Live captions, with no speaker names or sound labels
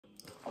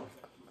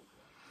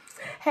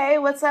Hey,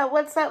 what's up?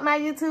 What's up, my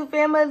YouTube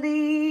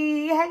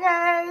family? Hey,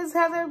 guys.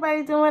 How's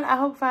everybody doing? I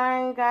hope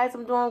fine, guys.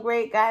 I'm doing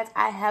great, guys.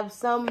 I have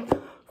some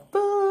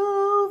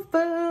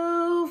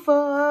FUFU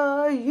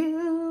for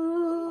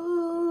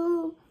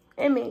you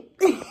and me.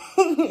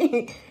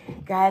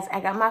 Guys, I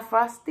got my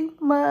frosty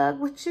mug.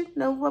 What you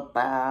know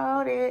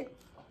about it?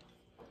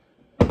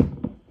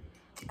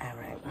 All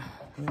right.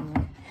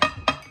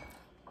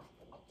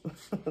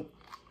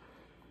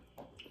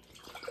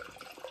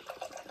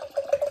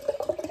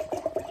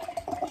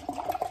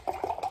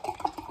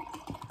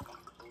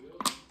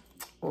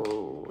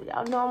 Oh,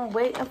 y'all know I'm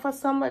waiting for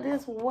some of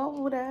this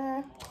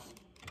water.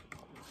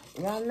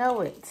 Y'all know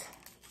it.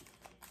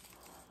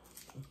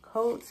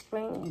 Cold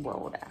spring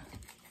water.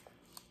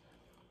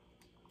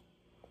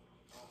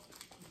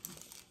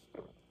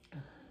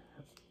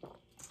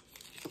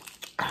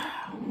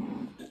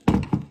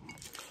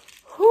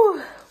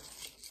 Whew.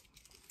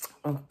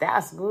 Oh,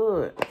 that's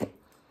good.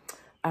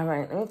 All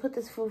right, let me put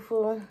this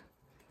FUFU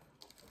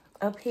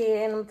up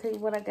here and I'm gonna tell you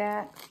what I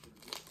got.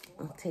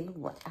 I'll tell you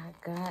what I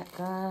got,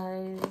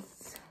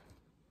 guys.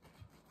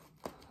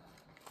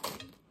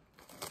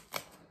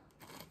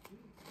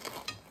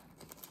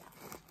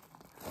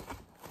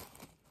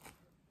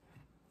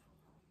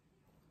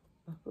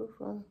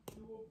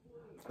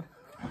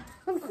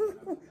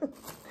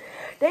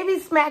 They be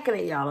smacking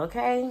it, y'all,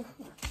 okay?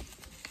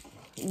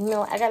 You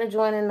know, I gotta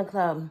join in the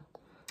club.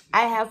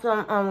 I have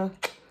some,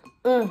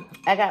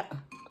 I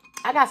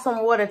got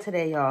some water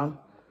today, y'all.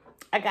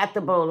 I got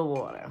the bowl of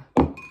water.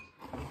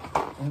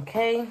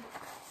 Okay.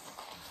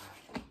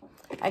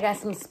 I got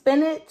some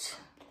spinach.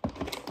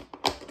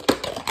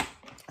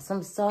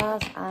 Some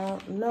sauce. I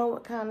don't know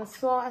what kind of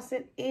sauce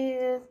it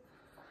is.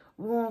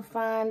 We're gonna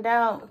find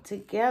out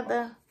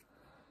together.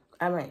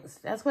 All right, so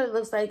that's what it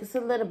looks like. It's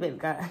a little bit,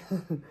 guys.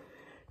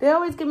 They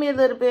always give me a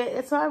little bit.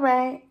 It's all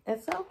right.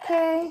 It's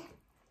okay.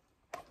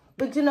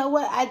 But you know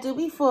what? I do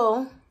be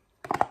full.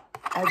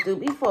 I do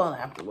be full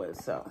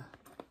afterwards, so.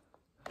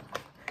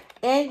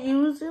 And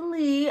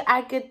usually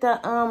I get the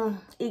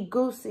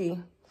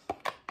egusi.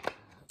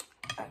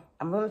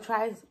 I'm gonna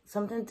try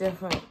something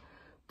different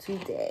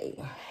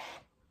today.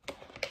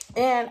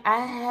 And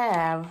I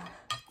have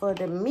for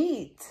the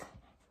meat,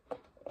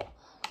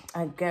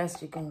 I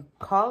guess you can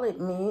call it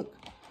meat.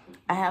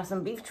 I have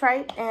some beef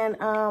tripe and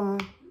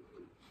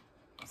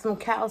some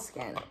cow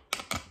skin.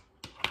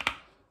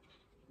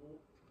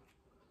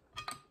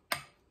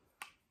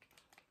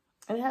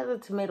 And it has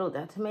that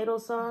tomato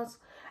sauce.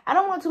 I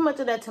don't want too much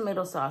of that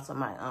tomato sauce on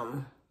my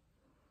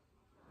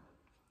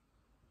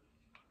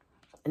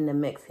in the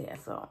mix here,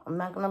 so I'm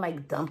not gonna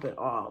like dump it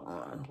all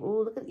on.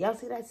 Ooh, look at y'all,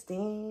 see that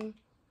steam?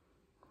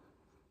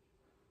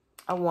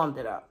 I warmed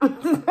it up.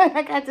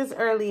 I got this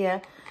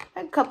earlier,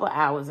 a couple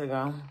hours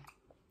ago.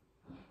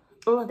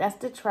 Oh, that's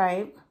the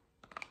tripe.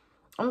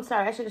 I'm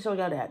sorry, I should have showed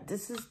y'all that.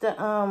 This is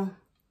the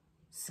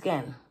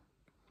skin.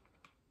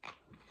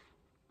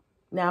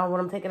 Now what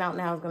I'm taking out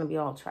now is gonna be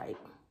all tripe.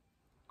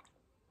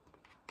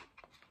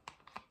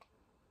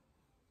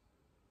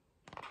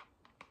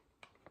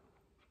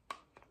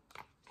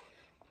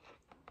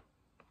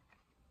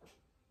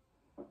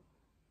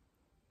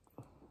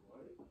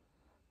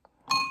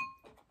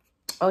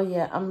 Oh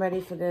yeah, I'm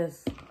ready for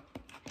this.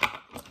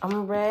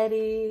 I'm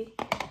ready.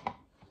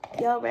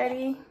 Y'all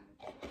ready?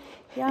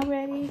 Y'all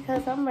ready?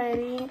 Because I'm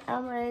ready.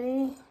 I'm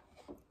ready.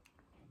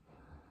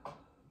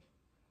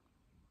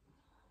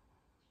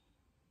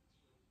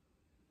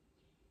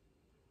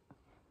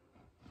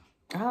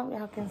 I hope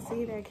y'all can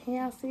see that. Can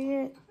y'all see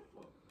it?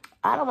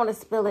 I don't want to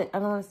spill it. I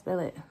don't want to spill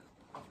it.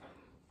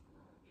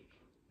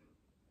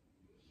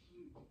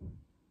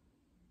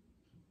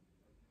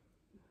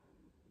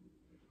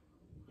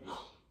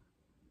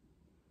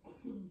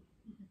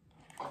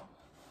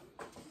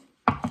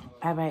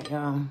 All right,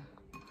 y'all.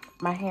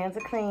 My hands are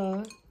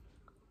clean.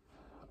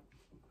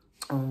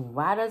 And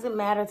why does it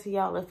matter to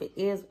y'all if it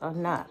is or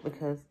not?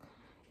 Because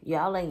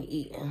y'all ain't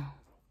eating.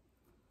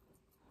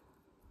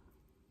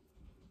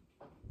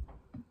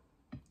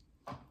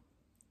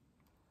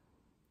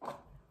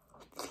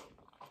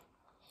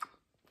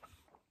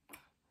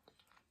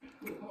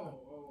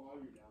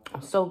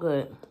 So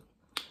good.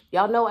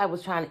 Y'all know I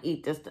was trying to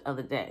eat this the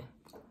other day.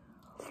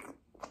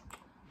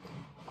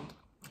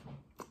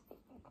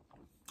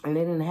 And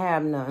they didn't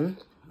have none.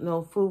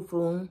 No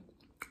FUFU.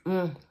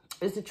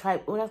 It's a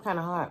tripe. Oh, that's kind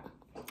of hard.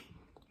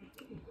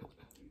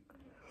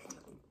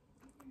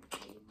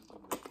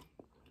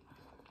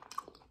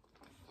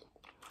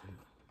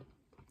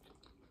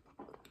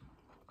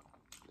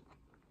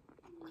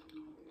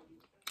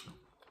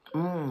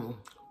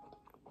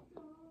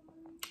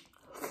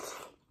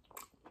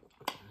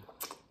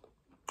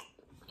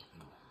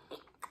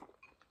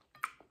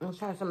 Let's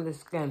try some of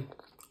this skin.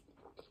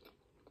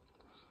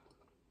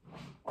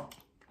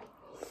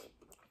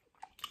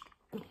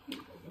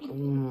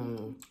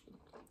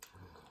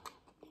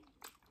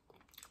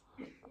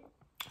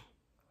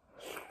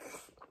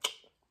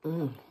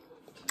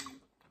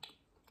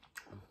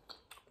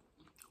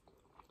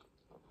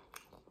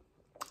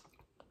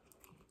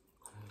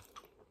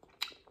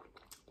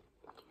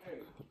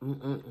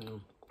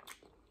 It's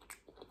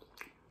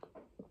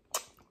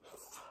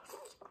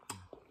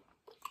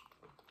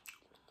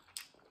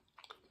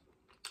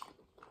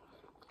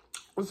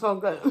so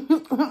good.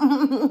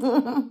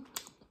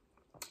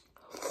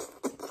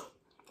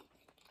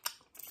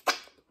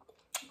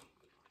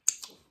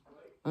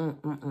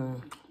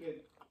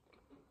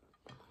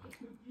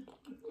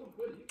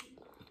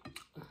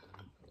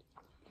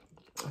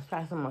 Let's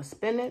try some more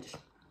spinach.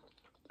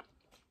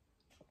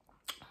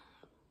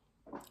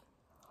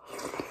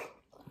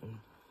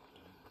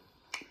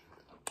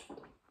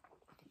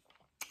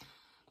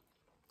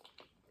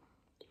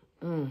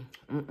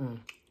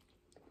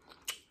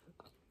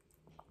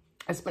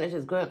 The spinach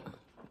is good.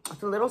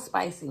 It's a little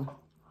spicy.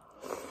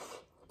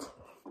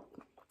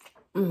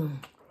 Don't,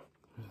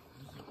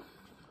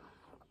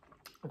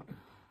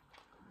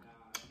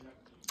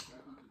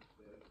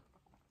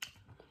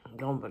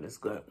 but it's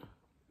good.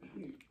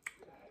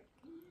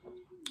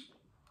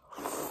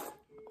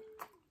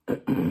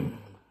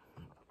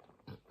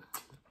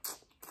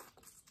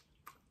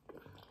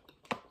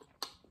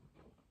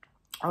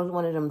 I was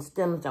one of them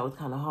stems that was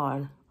kind of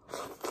hard.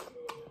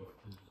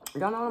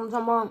 Y'all know what I'm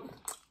talking about?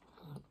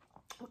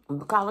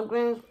 The collard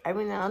greens,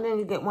 every now and then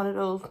you get one of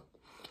those.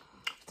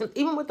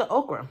 Even with the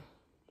okra.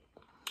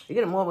 You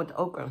get it more with the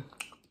okra.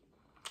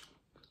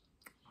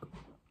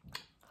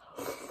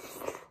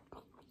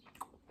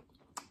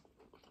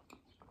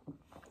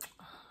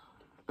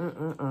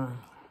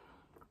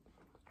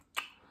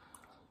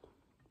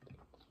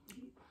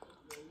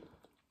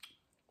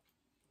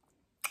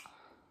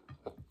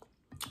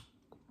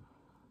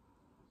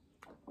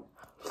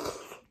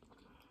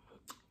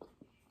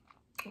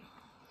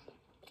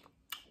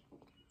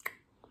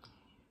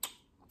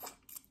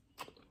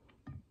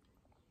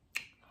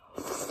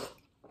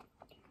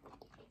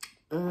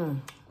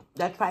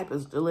 That tripe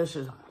is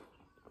delicious.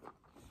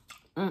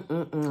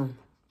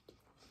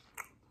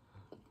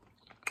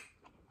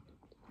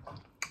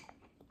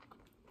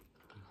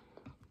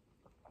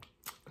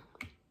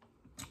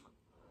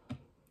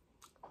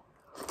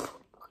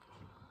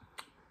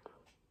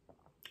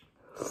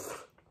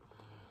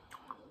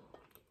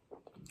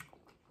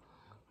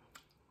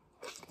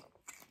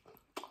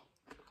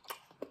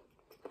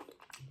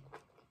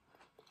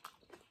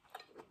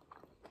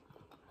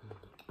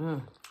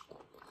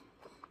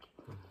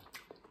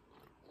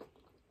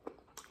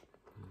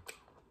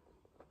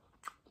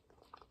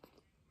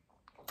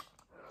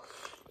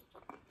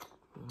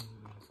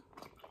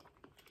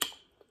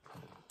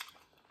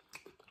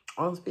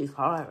 Oh, this piece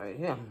hard right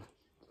here.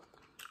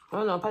 I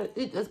don't know if I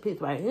eat this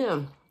piece right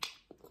here.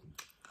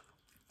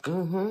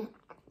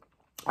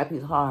 That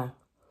piece hard.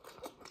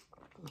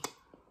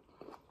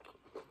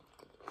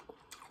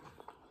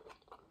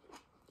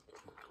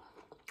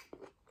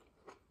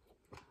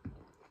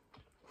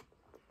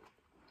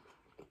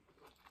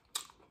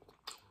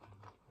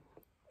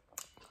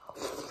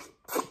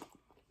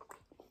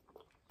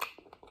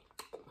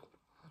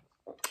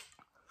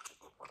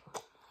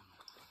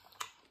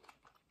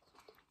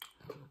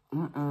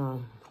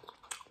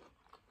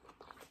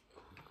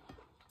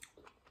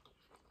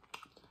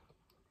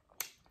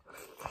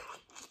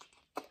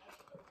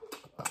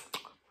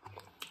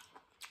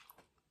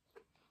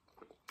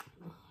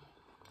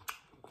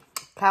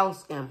 Cow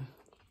skin.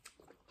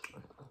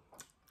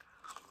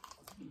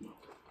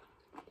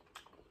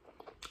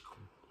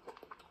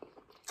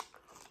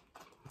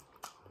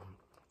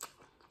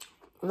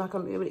 I'm not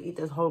gonna be able to eat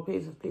this whole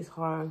piece. This piece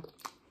hard.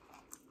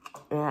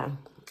 Yeah,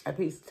 that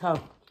piece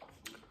tough.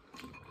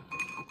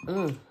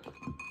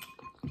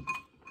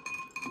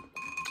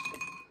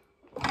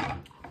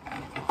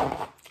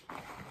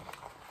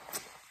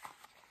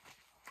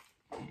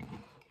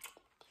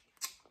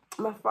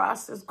 My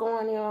frost is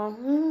going, y'all.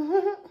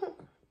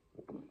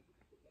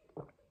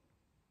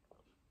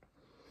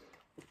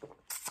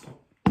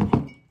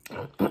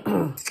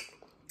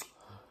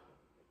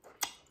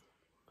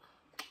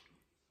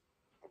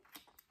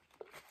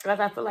 Like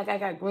I feel like I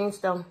got green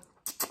stuff.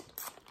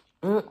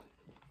 I'm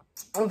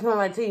feeling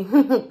my teeth.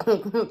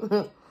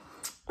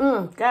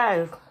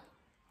 Guys,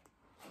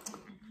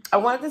 I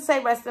wanted to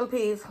say rest in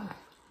peace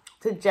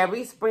to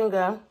Jerry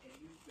Springer.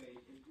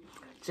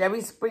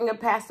 Jerry Springer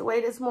passed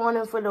away this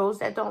morning. For those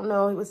that don't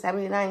know, he was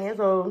 79 years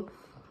old.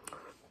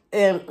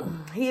 And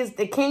he is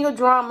the king of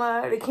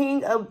drama, the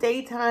king of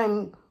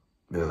daytime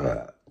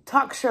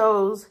talk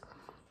shows.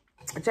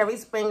 Jerry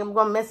Springer, I'm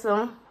going to miss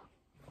him.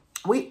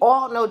 We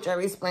all know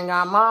Jerry Springer.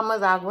 Our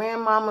mamas, our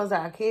grandmamas,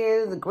 our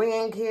kids, the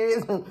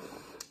grandkids.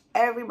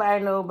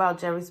 Everybody know about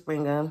Jerry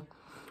Springer.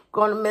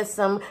 Going to miss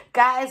him.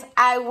 Guys,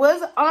 I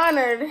was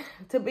honored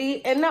to be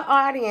in the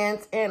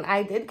audience. And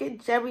I did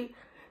get Jerry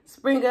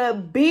Springer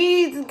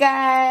beads,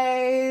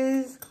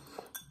 guys.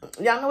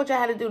 Y'all know what y'all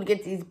had to do to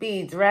get these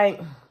beads,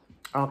 right?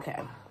 Okay.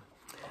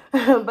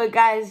 But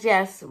guys,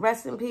 yes.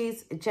 Rest in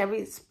peace,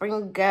 Jerry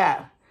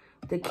Springer.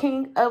 The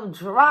king of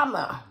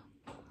drama.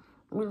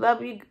 We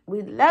love you.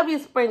 We love you,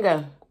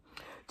 Springer.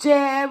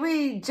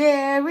 Jerry,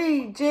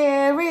 Jerry,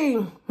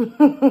 Jerry.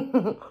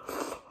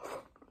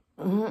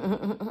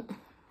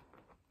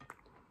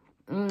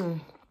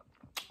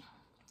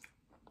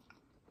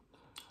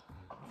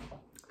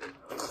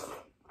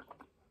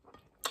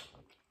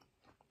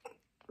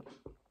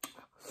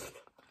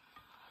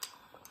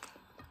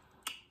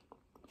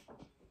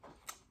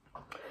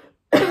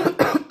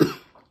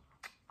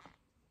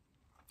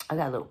 I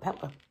got a little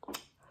pepper.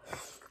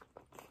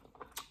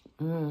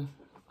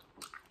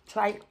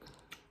 Tripe.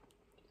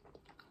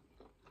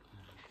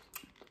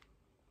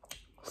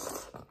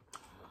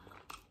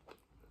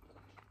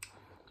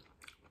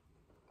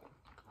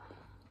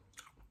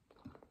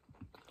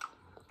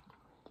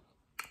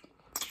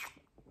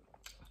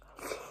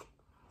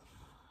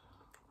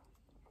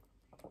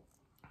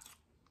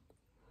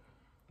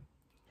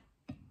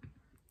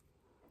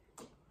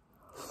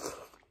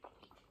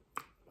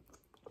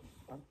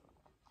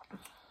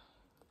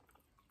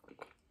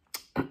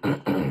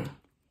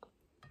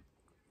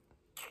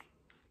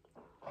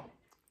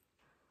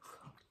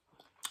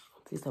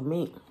 Piece of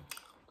meat.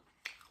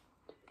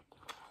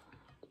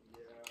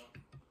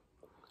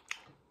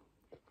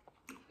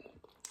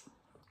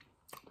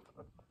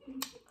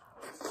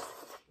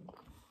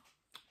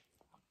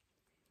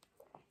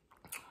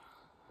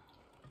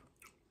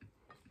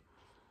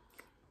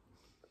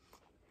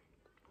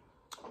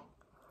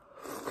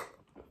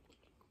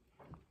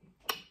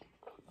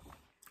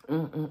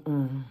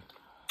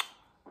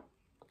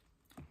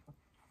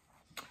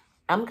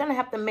 I'm gonna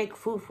have to make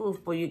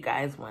fufu for you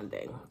guys one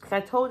day. Because I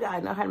told you I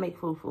know how to make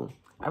fufu.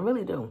 I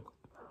really do.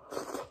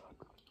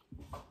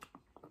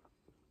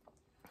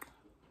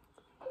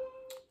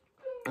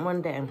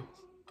 One day,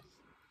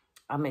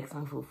 I'll make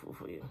some fufu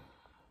for you.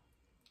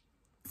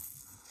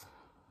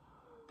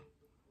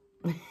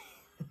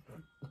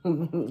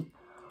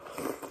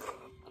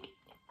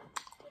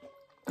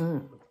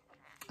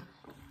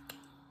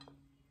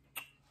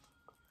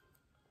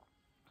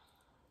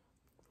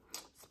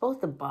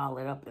 Supposed to ball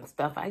it up and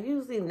stuff. I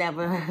usually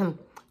never,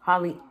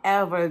 hardly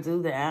ever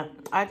do that.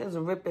 I just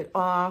rip it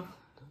off,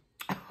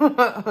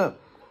 dip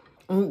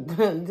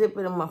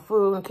it in my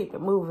food and keep it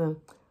moving.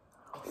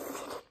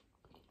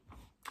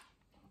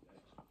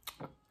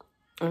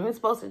 And it's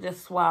supposed to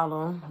just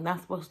swallow,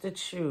 not supposed to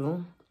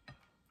chew.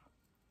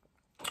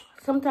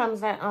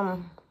 Sometimes I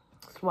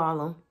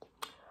swallow,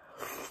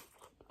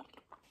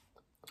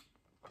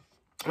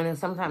 and then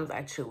sometimes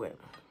I chew it.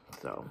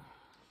 So.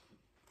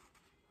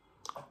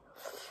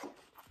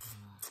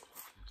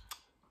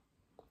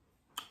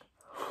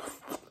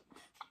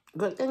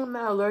 Good thing I'm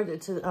not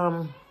allergic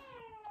to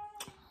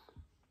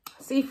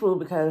seafood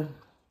because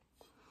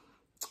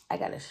I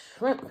got a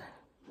shrimp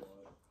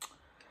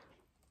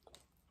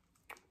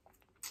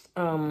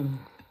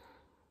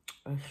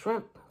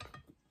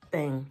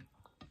thing.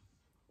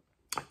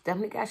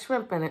 Definitely got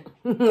shrimp in it.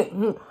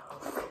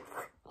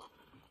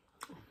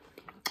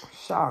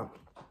 Shell.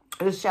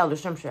 It's shell, the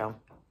shrimp shell.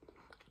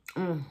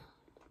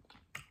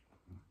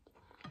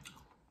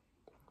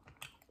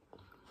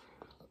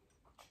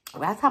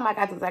 Last time I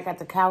got this, I got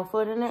the cow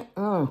foot in it.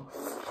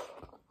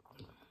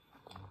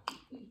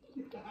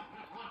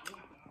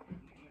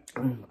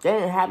 They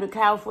didn't have the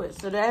cow foot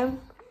today.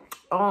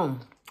 But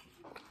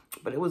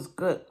it was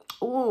good.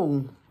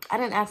 Ooh, I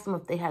didn't ask them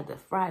if they had the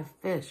fried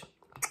fish.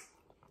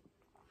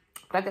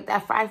 But I got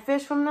that fried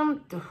fish from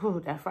them. Ooh,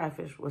 that fried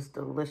fish was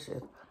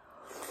delicious.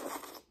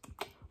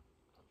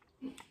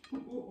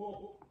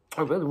 It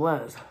really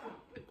was.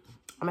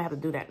 I'm gonna have to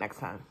do that next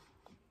time.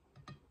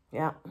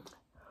 Yeah.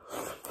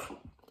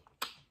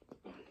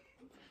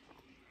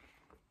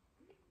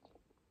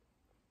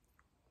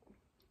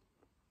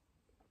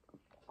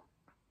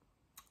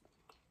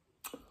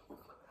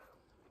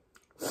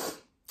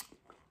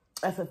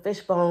 That's a fish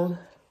bone.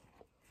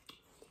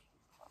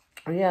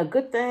 Yeah,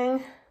 good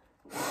thing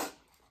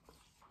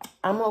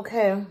I'm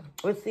okay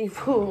with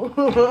seafood.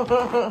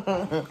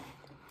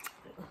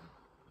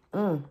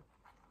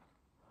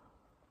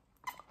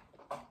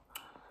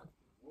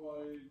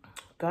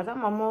 God,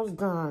 I'm almost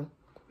done.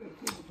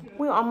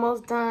 We're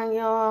almost done,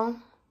 y'all.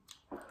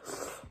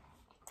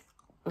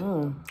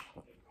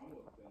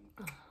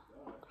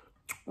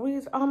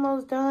 We're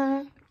almost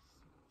done.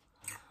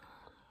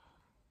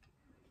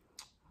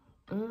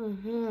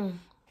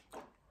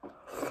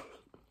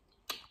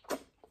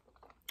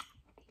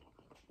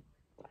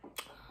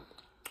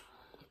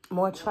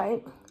 More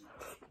tripe.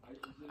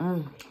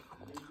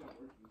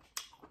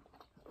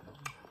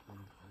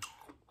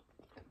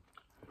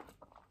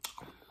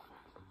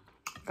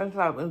 That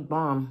tripe is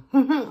bomb.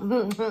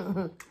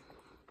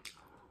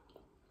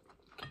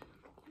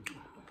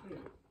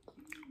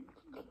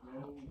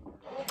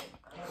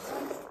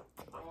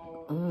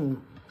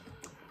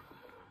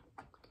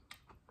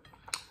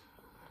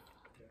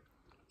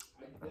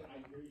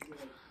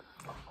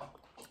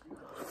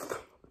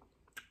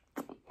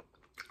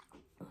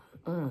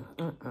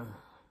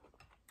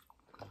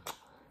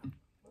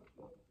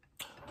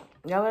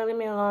 Y'all better leave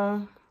me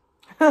alone.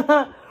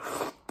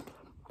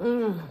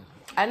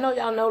 I know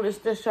y'all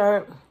noticed this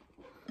shirt.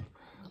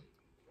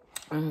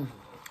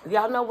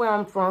 Y'all know where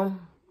I'm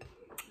from.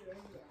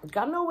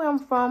 Y'all know where I'm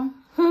from.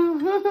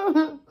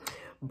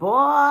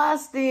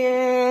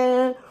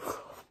 Boston.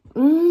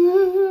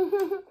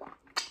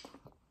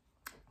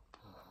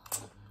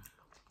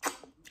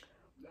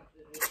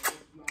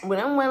 We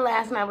didn't win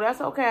last night, but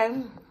that's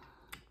okay.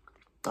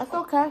 That's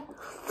okay.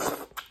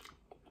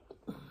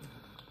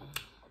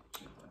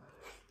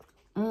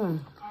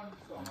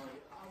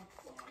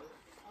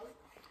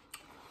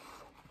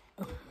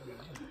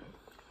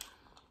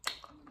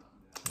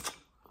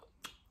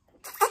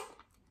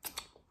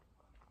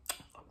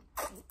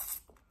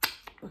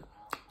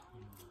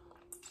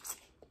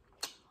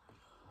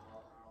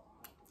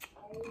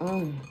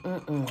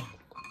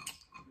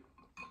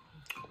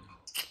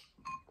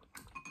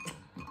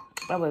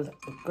 That was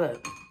good.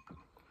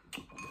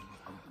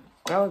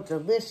 That was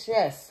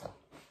delicious.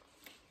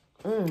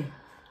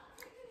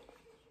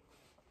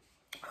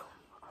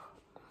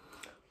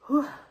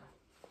 Whew.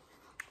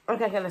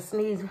 Okay, I gotta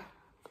sneeze.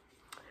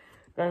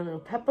 Got a little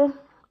pepper.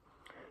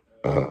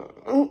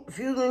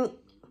 Excuse me.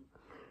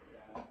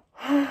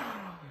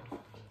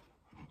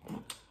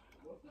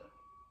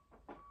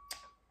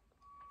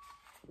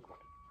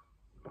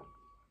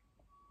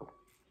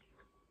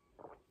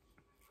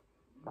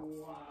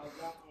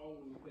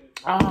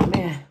 Oh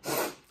man.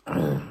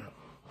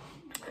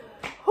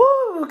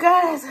 Whew,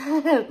 guys.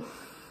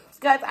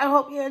 Guys, I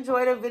hope you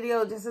enjoyed the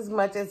video just as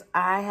much as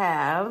I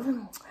have.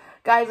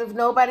 Guys, if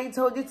nobody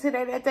told you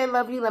today that they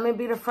love you, let me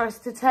be the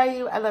first to tell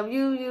you. I love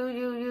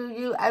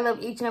you. I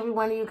love each and every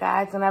one of you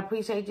guys. And I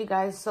appreciate you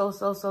guys so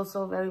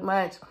very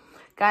much.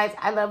 Guys,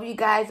 I love you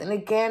guys. And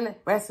again,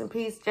 rest in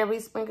peace, Jerry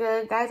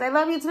Springer. Guys, I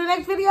love you. To the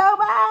next video.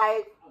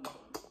 Bye.